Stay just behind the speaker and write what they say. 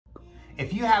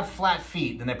If you have flat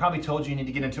feet, then they probably told you need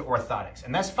to get into orthotics.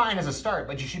 And that's fine as a start,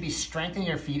 but you should be strengthening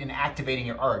your feet and activating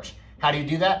your arch. How do you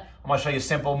do that? I'm gonna show you a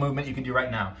simple movement you can do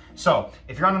right now. So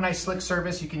if you're on a nice slick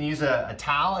surface, you can use a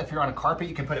towel. If you're on a carpet,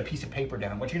 you can put a piece of paper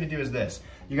down. What you're gonna do is this.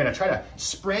 You're gonna try to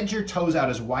spread your toes out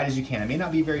as wide as you can. It may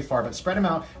not be very far, but spread them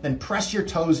out, then press your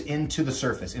toes into the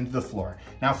surface, into the floor.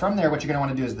 Now from there, what you're gonna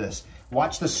wanna do is this.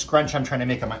 Watch the scrunch I'm trying to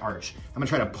make on my arch. I'm gonna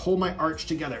try to pull my arch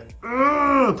together,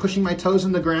 pushing my toes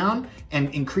in the ground and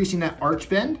increasing that arch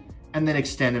bend, and then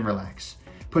extend and relax.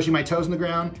 Pushing my toes in the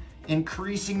ground,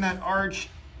 increasing that arch,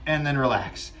 and then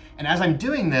relax. And as I'm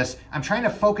doing this, I'm trying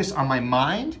to focus on my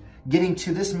mind, getting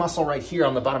to this muscle right here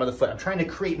on the bottom of the foot. I'm trying to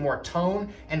create more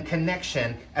tone and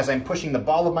connection as I'm pushing the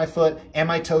ball of my foot and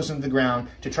my toes into the ground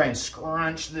to try and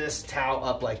scrunch this towel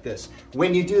up like this.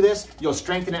 When you do this, you'll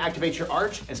strengthen and activate your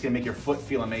arch, and it's gonna make your foot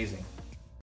feel amazing.